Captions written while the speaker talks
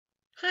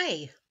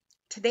Hi,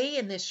 today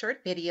in this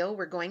short video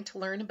we're going to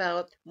learn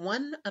about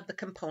one of the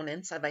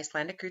components of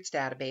Icelandic Roots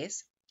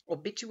database,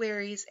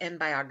 obituaries and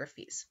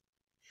biographies.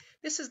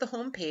 This is the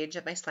home page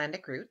of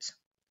Icelandic Roots,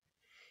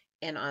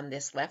 and on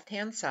this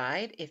left-hand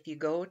side, if you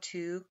go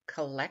to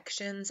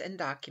Collections and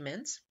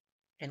Documents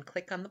and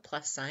click on the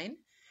plus sign,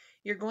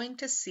 you're going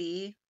to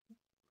see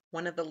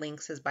one of the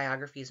links is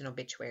Biographies and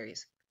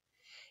Obituaries.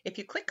 If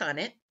you click on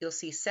it, you'll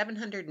see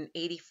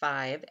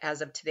 785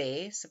 as of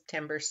today,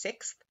 September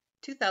 6th,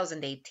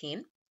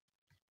 2018.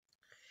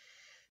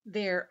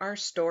 There are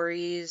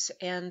stories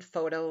and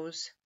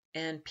photos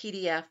and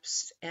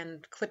PDFs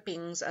and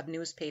clippings of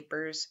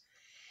newspapers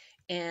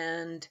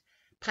and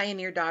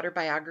pioneer daughter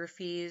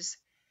biographies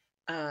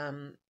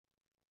uploaded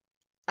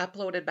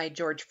by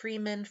George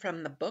Freeman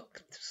from the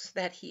books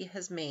that he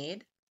has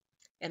made,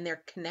 and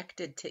they're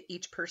connected to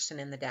each person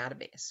in the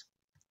database.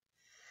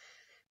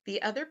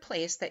 The other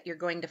place that you're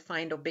going to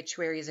find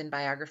obituaries and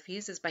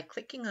biographies is by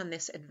clicking on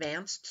this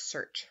advanced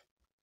search.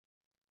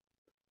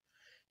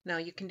 Now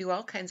you can do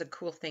all kinds of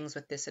cool things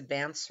with this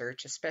advanced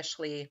search,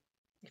 especially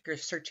if you're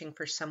searching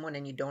for someone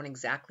and you don't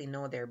exactly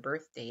know their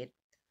birth date.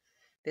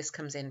 This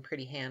comes in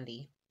pretty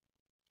handy.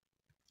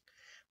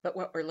 But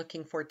what we're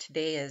looking for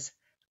today is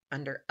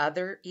under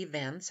Other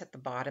Events at the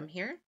bottom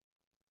here,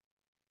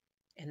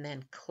 and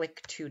then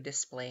click to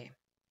display.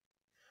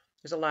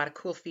 There's a lot of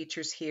cool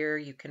features here.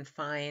 You can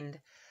find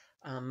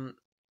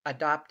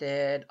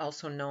adopted,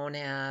 also known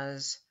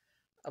as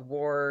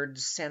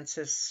awards,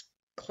 census,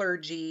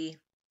 clergy,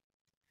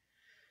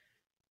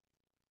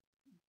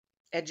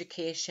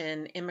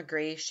 education,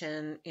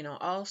 immigration,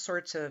 all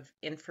sorts of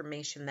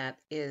information that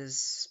is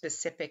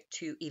specific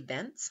to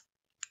events.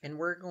 And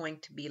we're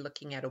going to be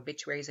looking at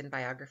obituaries and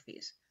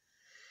biographies.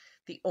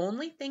 The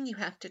only thing you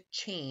have to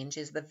change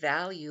is the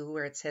value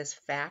where it says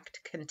fact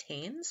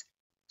contains.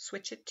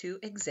 Switch it to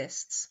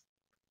exists.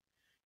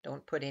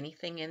 Don't put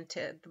anything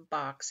into the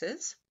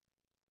boxes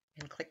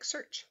and click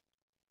search.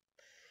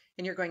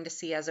 And you're going to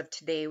see as of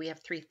today we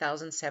have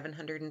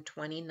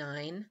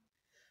 3,729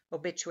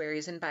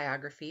 obituaries and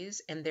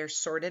biographies, and they're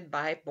sorted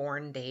by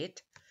born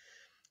date.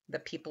 The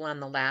people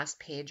on the last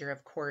page are,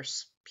 of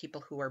course,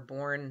 people who are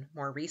born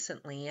more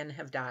recently and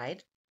have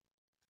died.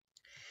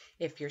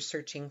 If you're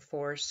searching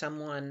for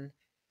someone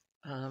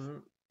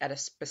at a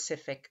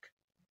specific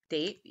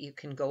date, you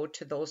can go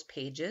to those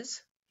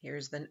pages.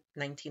 Here's the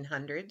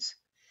 1900s,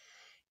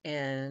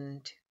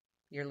 and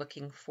you're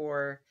looking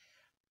for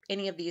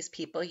any of these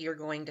people, you're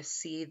going to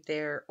see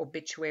their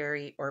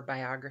obituary or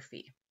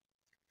biography.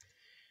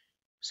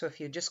 So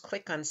if you just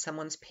click on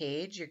someone's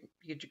page,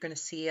 you're going to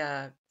see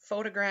a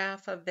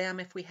photograph of them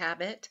if we have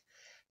it,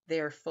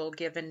 their full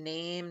given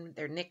name,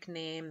 their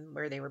nickname,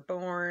 where they were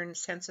born,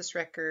 census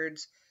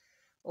records,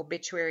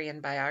 obituary,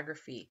 and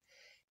biography.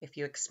 If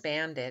you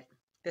expand it,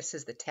 this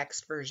is the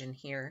text version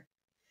here.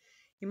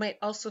 You might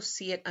also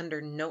see it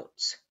under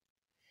Notes.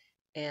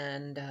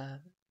 And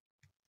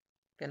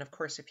then, of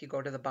course, if you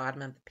go to the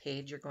bottom of the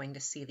page, you're going to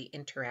see the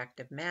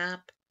interactive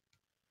map,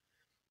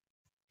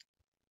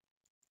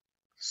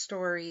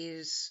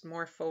 stories,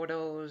 more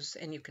photos,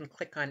 and you can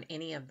click on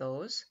any of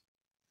those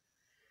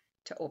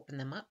to open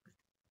them up.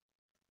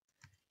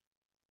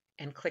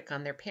 And click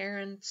on their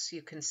parents.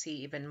 You can see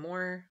even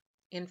more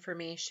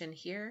information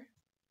here.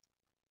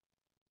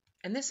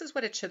 And this is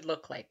what it should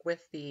look like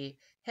with the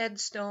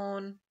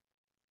headstone,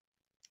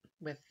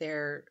 with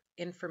their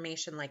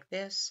information like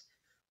this,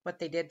 what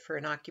they did for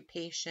an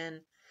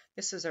occupation.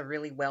 This is a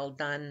really well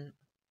done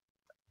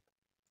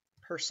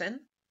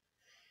person.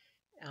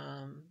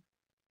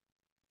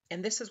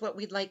 And this is what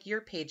we'd like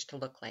your page to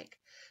look like.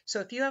 So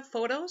if you have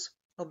photos,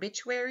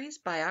 obituaries,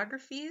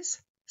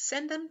 biographies,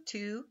 send them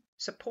to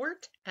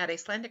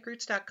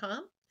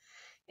support@icelandicroots.com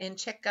and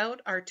check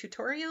out our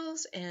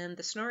tutorials and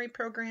the Snorri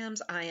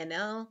programs,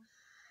 INL,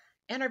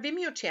 and our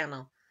Vimeo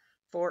channel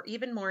for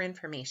even more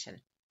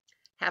information.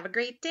 Have a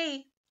great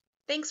day.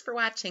 Thanks for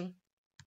watching.